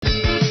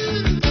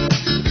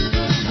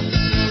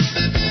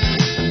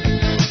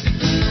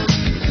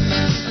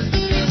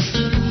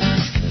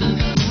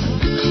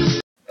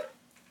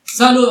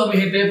Saludos mi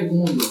gente de Poco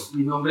Mundo,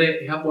 mi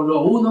nombre es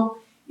Apolo 1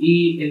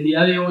 y el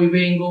día de hoy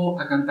vengo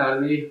a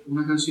cantarles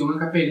una canción a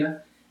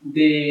capela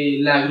de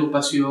la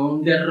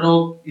agrupación de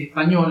rock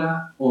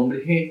española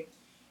Hombre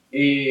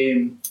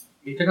G.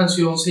 Esta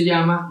canción se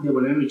llama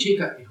Devuelveme,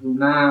 chica. Es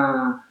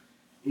una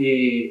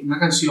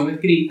canción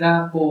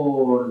escrita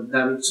por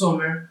David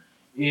Sommer,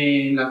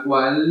 en la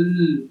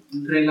cual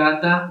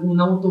relata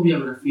una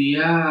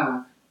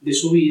autobiografía de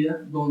su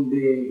vida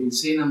donde él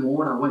se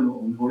enamora, bueno,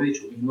 o mejor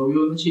dicho, es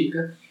novio de una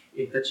chica.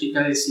 Esta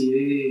chica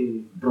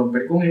decide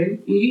romper con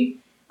él y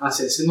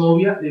hacerse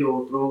novia de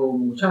otro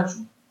muchacho.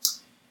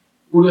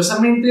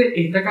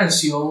 Curiosamente, esta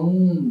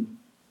canción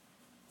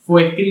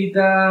fue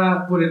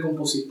escrita por el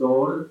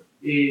compositor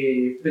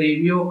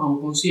previo a un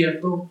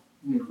concierto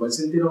en el cual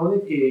se enteró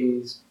de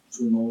que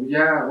su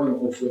novia, bueno,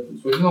 o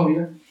su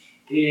exnovia,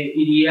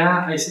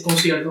 iría a ese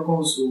concierto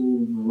con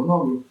su nuevo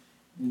novio.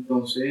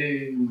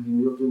 Entonces, me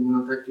imagino yo que en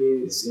un ataque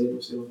de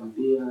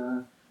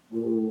celopatía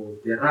o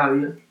de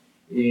rabia,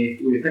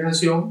 escribió esta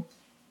canción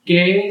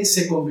que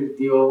se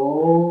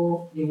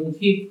convirtió en un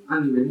hit a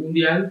nivel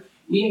mundial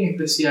y en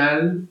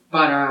especial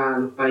para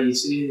los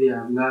países de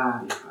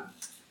habla hispana.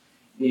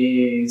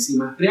 Sin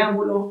más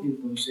preámbulos,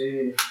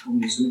 entonces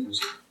comienzo mi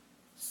canción.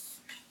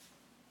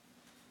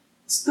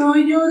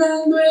 Estoy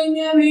llorando en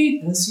mi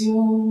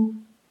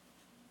habitación,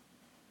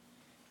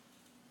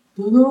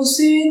 todo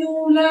se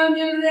nubla a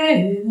mi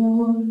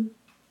alrededor.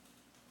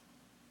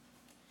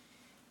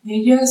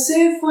 Ella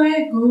se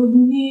fue con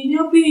un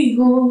niño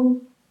pijo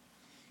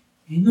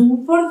en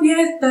un Ford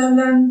Fiesta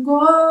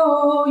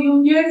blanco y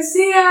un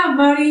jersey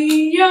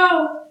amarillo.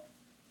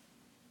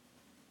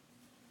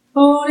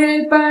 Por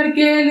el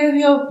parque le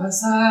dio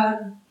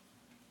pasar.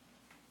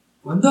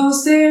 Cuando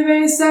se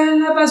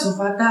besan la pasó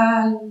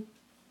fatal.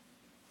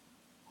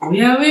 Voy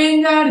a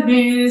vengarme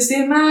de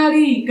ese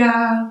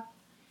marica.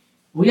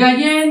 Voy a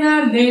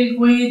llenarle el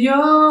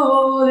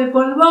cuello de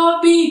polvo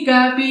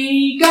pica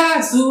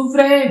pica.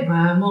 Sufre,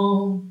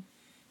 mamón,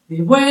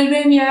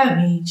 devuélveme a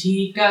mi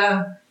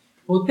chica,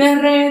 o te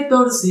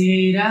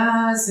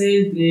retorcerás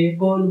entre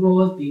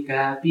polvos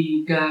pica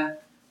pica.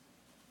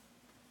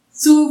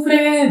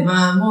 Sufre,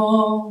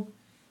 mamón,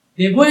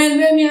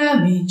 devuélveme a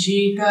mi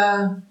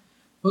chica,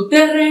 o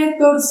te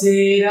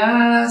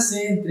retorcerás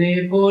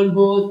entre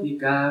polvos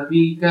pica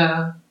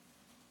pica.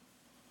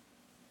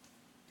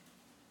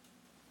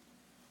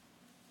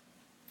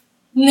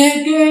 Le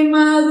he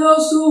quemado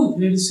su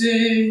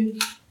jersey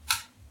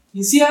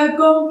y se ha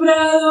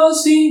comprado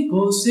 5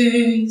 o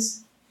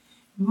 6.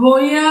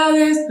 Voy a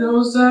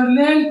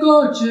destrozarle el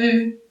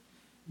coche,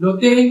 lo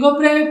tengo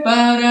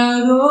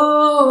preparado.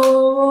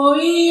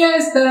 Y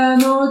esta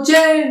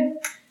noche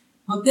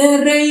no te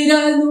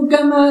reirás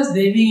nunca más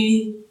de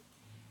mí.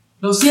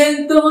 Lo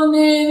siento,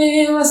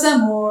 nene, vas a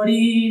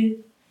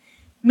morir.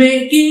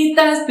 Me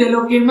quitaste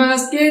lo que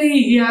más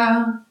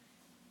quería.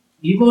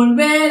 Y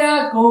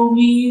volverá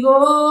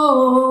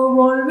conmigo,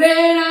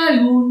 volverá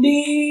algún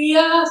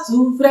día.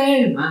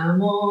 Sufre,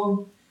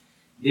 mamón,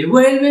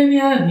 devuélveme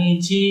a mi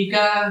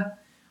chica,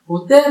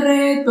 o te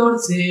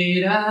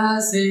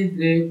retorcerás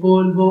entre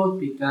polvos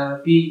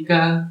pica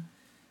pica.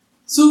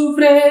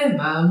 Sufre,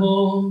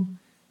 mamón,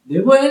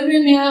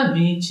 devuélveme a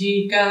mi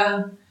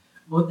chica,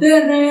 o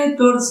te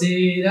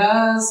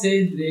retorcerás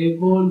entre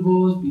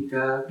polvos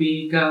pica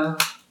pica.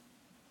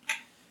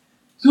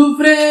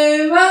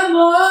 Sufre,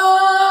 mamón,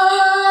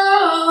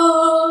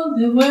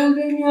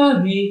 devuélveme a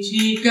mi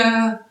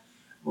chica,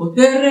 o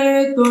te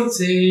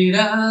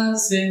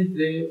retorcerás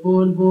entre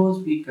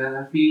polvos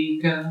pica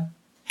pica.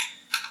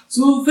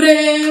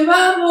 Sufre,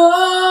 mamón,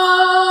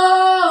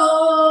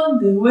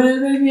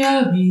 devuélveme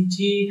a mi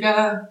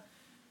chica,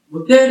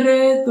 o te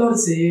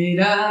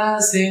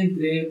retorcerás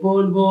entre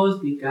polvos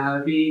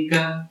pica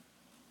pica.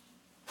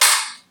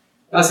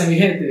 Gracias mi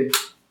gente.